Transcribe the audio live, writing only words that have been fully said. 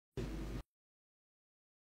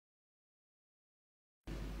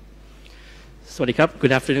Swadikap,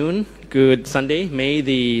 good afternoon, good Sunday, May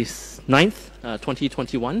the 9th,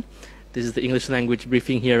 2021. This is the English language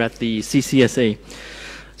briefing here at the CCSA.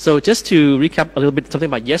 So just to recap a little bit something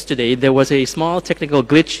about yesterday, there was a small technical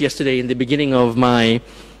glitch yesterday in the beginning of my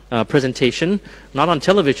presentation, not on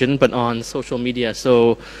television, but on social media.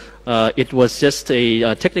 So it was just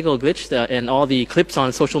a technical glitch and all the clips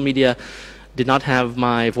on social media did not have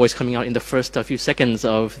my voice coming out in the first few seconds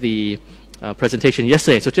of the presentation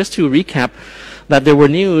yesterday. So just to recap, that there were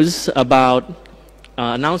news about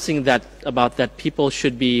announcing that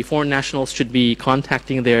foreign nationals should be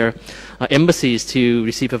contacting their embassies to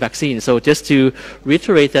receive a vaccine. So just to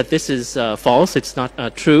reiterate that this is false, it's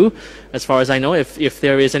not true. As far as I know, if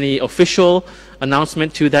there is any official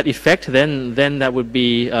announcement to that effect, then that would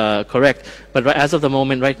be correct. But as of the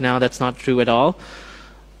moment, right now, that's not true at all.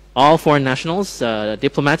 All foreign nationals,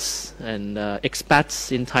 diplomats and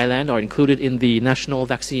expats in Thailand are included in the national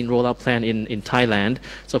vaccine rollout plan in Thailand.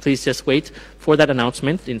 So please just wait for that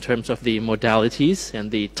announcement in terms of the modalities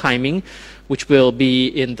and the timing, which will be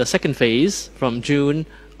in the second phase from June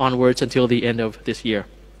onwards until the end of this year.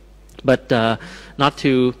 But you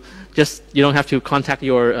don't have to contact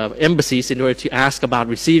your embassies in order to ask about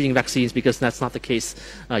receiving vaccines, because that's not the case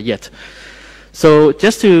yet. So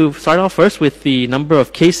just to start off first with the number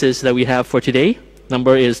of cases that we have for today.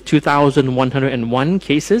 Number is 2,101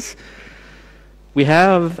 cases. We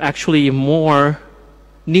have actually more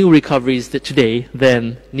new recoveries today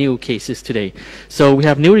than new cases today. So we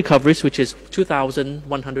have new recoveries, which is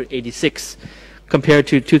 2,186 compared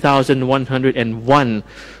to 2,101.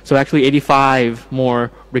 So actually 85 more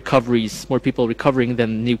recoveries, more people recovering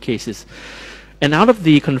than new cases. And out of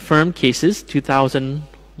the confirmed cases,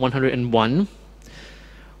 2,101,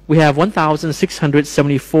 we have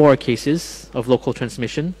 1,674 cases of local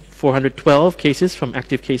transmission, 412 cases from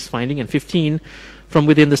active case finding, and 15 from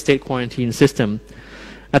within the state quarantine system.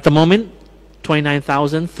 At the moment,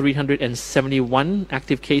 29,371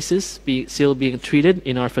 active cases still being treated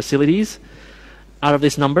in our facilities. Out of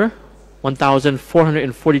this number,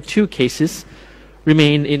 1,442 cases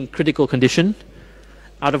remain in critical condition.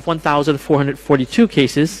 Out of 1,442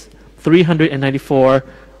 cases, 394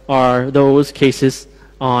 are those cases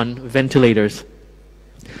on ventilators.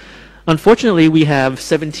 Unfortunately, we have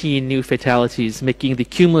 17 new fatalities, making the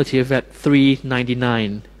cumulative at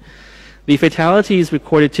 399. The fatalities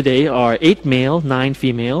recorded today are 8 male, 9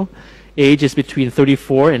 female. Age is between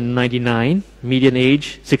 34 and 99. Median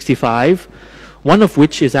age, 65. One of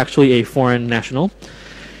which is actually a foreign national.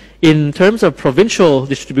 In terms of provincial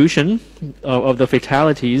distribution of the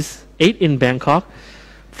fatalities, 8 in Bangkok,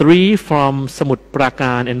 3 from Samut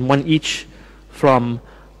Prakan, and 1 each from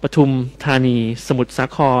Pathum Thani, Samut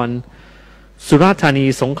Sakhon, Surat Thani,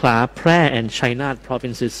 Songkhla, Phrae, and Chainat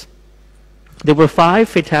provinces. There were 5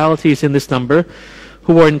 fatalities in this number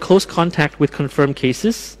who were in close contact with confirmed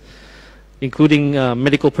cases, including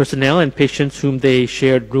medical personnel and patients whom they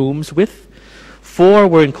shared rooms with. 4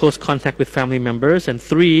 were in close contact with family members, and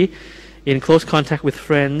 3 in close contact with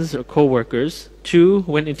friends or co-workers. 2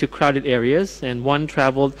 went into crowded areas, and 1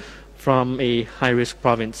 traveled from a high-risk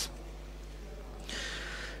province.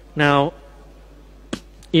 Now,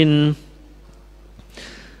 in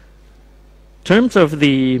terms of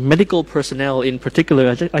the medical personnel in particular,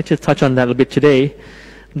 I'd like to touch on that a bit today,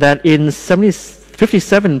 that in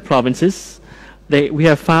 57 provinces, we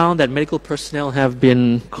have found that medical personnel have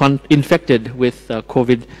been infected with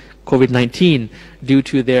COVID-19 due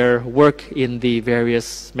to their work in the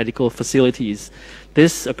various medical facilities.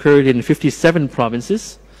 This occurred in 57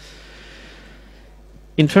 provinces.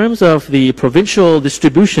 In terms of the provincial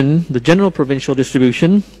distribution, the general provincial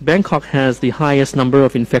distribution, Bangkok has the highest number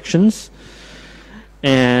of infections,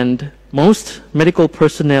 and most medical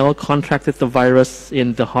personnel contracted the virus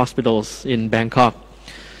in the hospitals in Bangkok.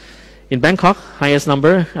 In Bangkok, highest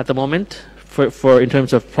number at the moment in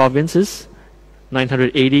terms of provinces,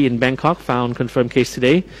 980 in Bangkok found confirmed case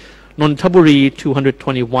today. Nonthaburi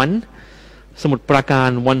 221, Samut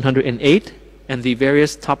Prakan 108, and the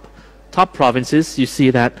various top provinces, you see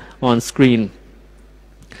that on screen.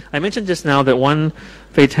 I mentioned just now that 1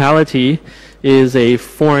 fatality is a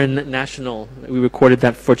foreign national. We recorded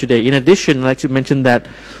that for today. In addition, I'd like to mention that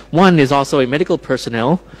 1 is also a medical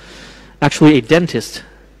personnel, actually a dentist.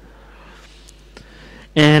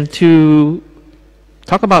 And to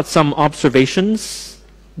talk about some observations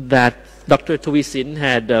that Dr. Tawisin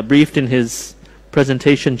had briefed in his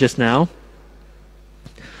presentation just now.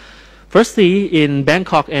 Firstly, in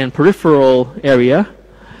Bangkok and peripheral area,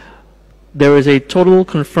 there is a total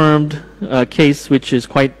confirmed case which is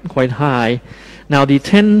quite high. Now, the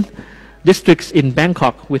 10 districts in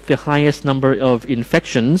Bangkok with the highest number of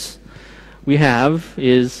infections we have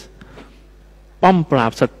is Pom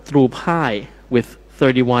Prap Satru Pai with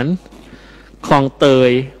 31, Klong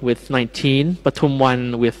Tơi with 19,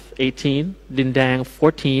 Pathumwan with 18, Dindang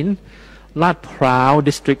 14, Lat Prao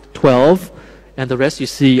District 12, and the rest you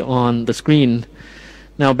see on the screen.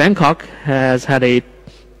 Now, Bangkok has had a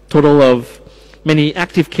total of many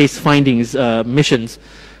active case findings missions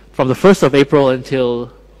from the 1st of April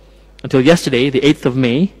until yesterday, the 8th of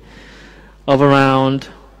May, of around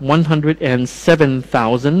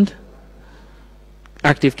 107,000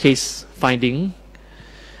 active case finding,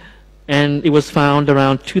 and it was found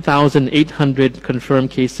around 2,800 confirmed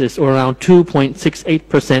cases, or around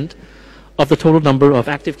 2.68% of the total number of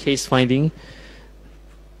active case finding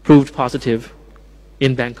proved positive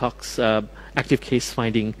in Bangkok's active case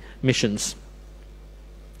finding missions.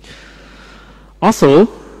 Also,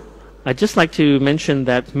 I'd just like to mention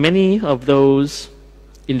that many of those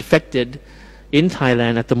infected in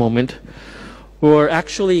Thailand at the moment were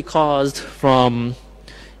actually caused from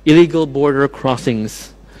illegal border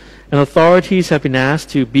crossings. And authorities have been asked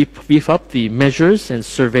to beef up the measures and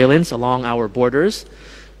surveillance along our borders.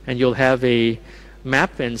 And you'll have a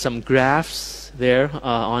map and some graphs there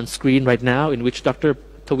on screen right now in which Dr.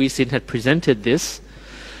 Tawisin had presented this.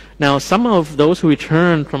 Now, some of those who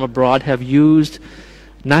returned from abroad have used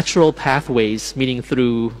natural pathways, meaning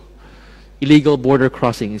through illegal border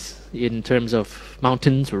crossings in terms of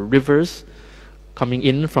mountains or rivers coming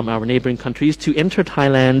in from our neighboring countries to enter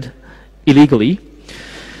Thailand illegally.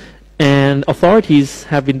 And authorities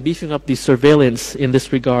have been beefing up the surveillance in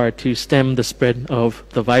this regard to stem the spread of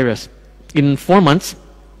the virus. In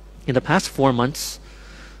the past 4 months,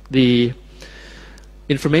 the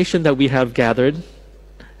information that we have gathered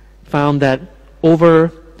found that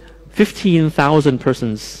over 15,000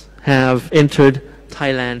 persons have entered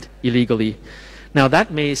Thailand illegally. Now,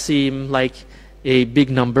 that may seem like a big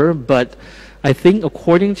number, but I think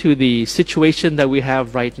according to the situation that we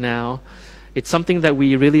have right now, it's something that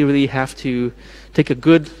we really have to take a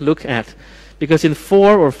good look at. Because in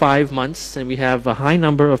 4 or 5 months, and we have a high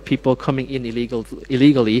number of people coming in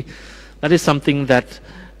illegally, that is something that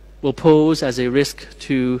will pose as a risk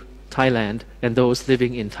to Thailand and those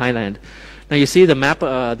living in Thailand. Now, you see the map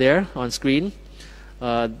there on screen.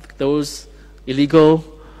 Those illegal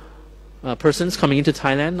persons coming into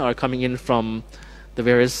Thailand are coming in from the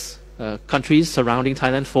various countries surrounding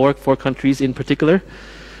Thailand, four countries in particular.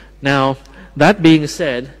 Now, that being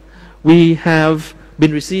said, we have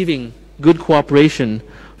been receiving good cooperation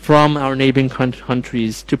from our neighboring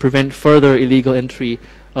countries to prevent further illegal entry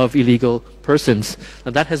of illegal persons.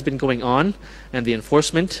 Now, that has been going on, and the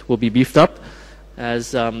enforcement will be beefed up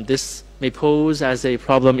as this may pose as a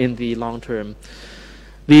problem in the long term.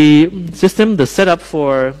 The system, the setup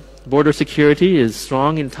for border security is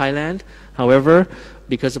strong in Thailand. However,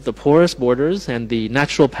 because of the porous borders and the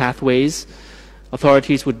natural pathways,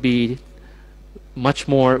 authorities would be much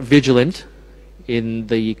more vigilant in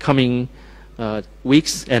the coming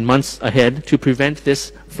weeks and months ahead to prevent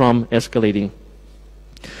this from escalating.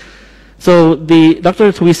 So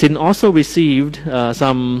Dr. Tawisin also received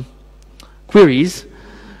some queries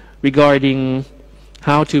regarding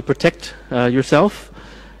how to protect yourself.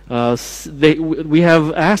 We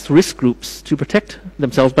have asked risk groups to protect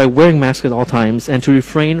themselves by wearing masks at all times and to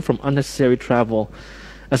refrain from unnecessary travel,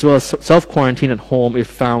 as well as self-quarantine at home if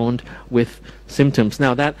found with symptoms.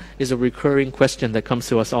 Now, that is a recurring question that comes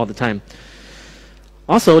to us all the time.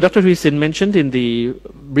 Also, Dr. Tawisin mentioned in the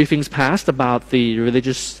briefings past about the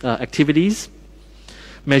religious activities,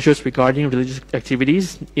 measures regarding religious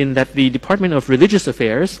activities, in that the Department of Religious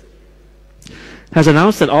Affairs has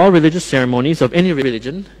announced that all religious ceremonies of any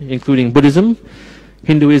religion, including Buddhism,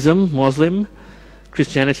 Hinduism, Muslim,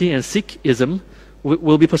 Christianity, and Sikhism,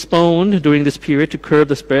 will be postponed during this period to curb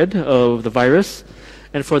the spread of the virus.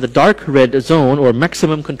 And for the dark red zone, or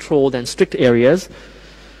maximum controlled and strict areas,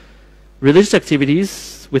 religious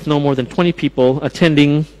activities with no more than 20 people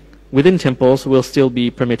attending within temples will still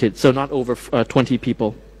be permitted, so not over 20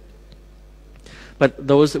 people. But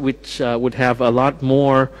those which would have a lot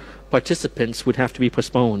more participants would have to be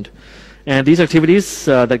postponed. And these activities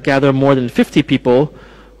that gather more than 50 people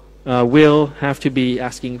will have to be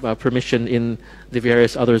asking permission in the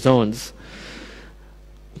various other zones.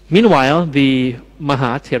 Meanwhile, the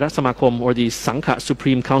Maha Thera Samakom, or the Sangha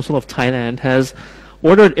Supreme Council of Thailand, has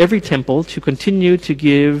ordered every temple to continue to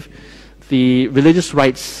give the religious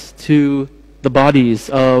rites to the bodies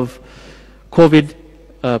of COVID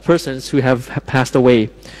persons who have passed away.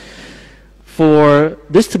 For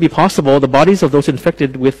this to be possible, the bodies of those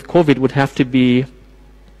infected with COVID would have to be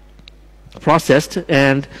processed,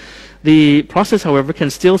 and the process, however, can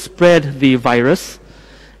still spread the virus,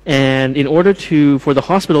 And in order for the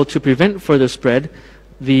hospital to prevent further spread,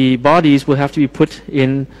 the bodies will have to be put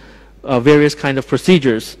in various kind of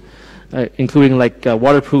procedures, including like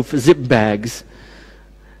waterproof zip bags,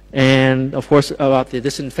 and of course about the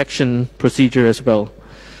disinfection procedure as well.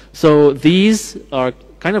 So these are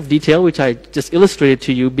kind of detail which I just illustrated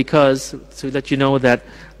to you because so that you know that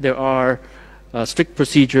there are strict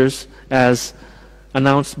procedures as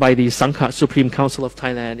announced by the Sangha Supreme Council of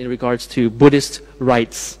Thailand in regards to Buddhist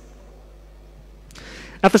rites.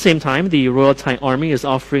 At the same time, the Royal Thai Army is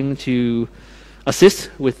offering to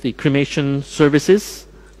assist with the cremation services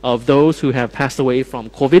of those who have passed away from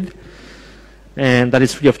COVID, and that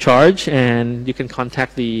is free of charge, and you can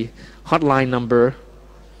contact the hotline number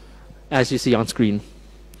as you see on screen.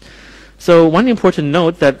 So one important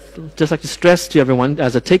note that I'd just like to stress to everyone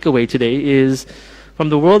as a takeaway today is from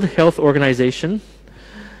the World Health Organization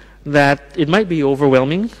that it might be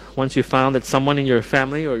overwhelming once you found that someone in your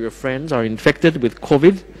family or your friends are infected with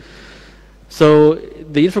COVID. So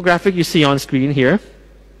the infographic you see on screen here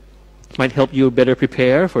might help you better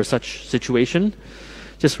prepare for such situation.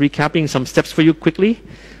 Just recapping some steps for you quickly.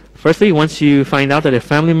 Firstly, once you find out that a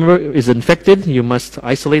family member is infected, you must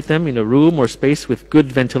isolate them in a room or space with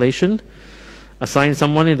good ventilation. Assign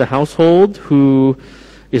someone in the household who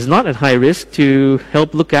is not at high risk to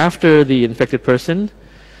help look after the infected person,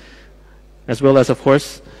 as well as, of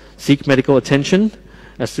course, seek medical attention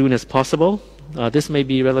as soon as possible. This may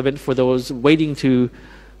be relevant for those waiting to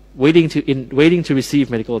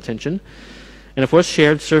receive medical attention. And of course,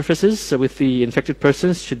 shared surfaces with the infected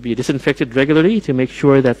persons should be disinfected regularly to make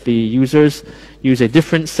sure that the users use a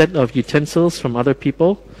different set of utensils from other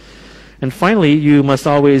people. And finally, you must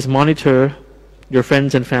always monitor your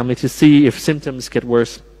friends and family to see if symptoms get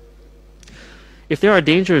worse. If there are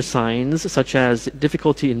danger signs such as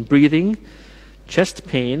difficulty in breathing, chest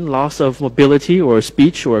pain, loss of mobility or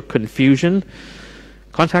speech or confusion,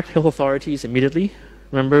 contact health authorities immediately.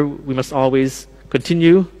 Remember, we must always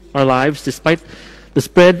continue our lives despite the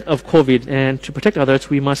spread of COVID, and to protect others,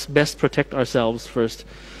 we must best protect ourselves first.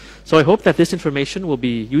 So I hope that this information will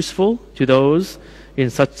be useful to those in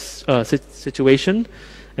such situation.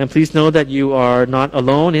 And please know that you are not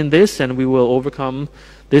alone in this, and we will overcome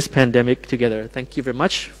this pandemic together. Thank you very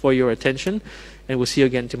much for your attention, and we'll see you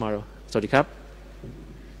again tomorrow. สวัสดีครับ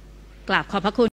กราบขอบพระคุณ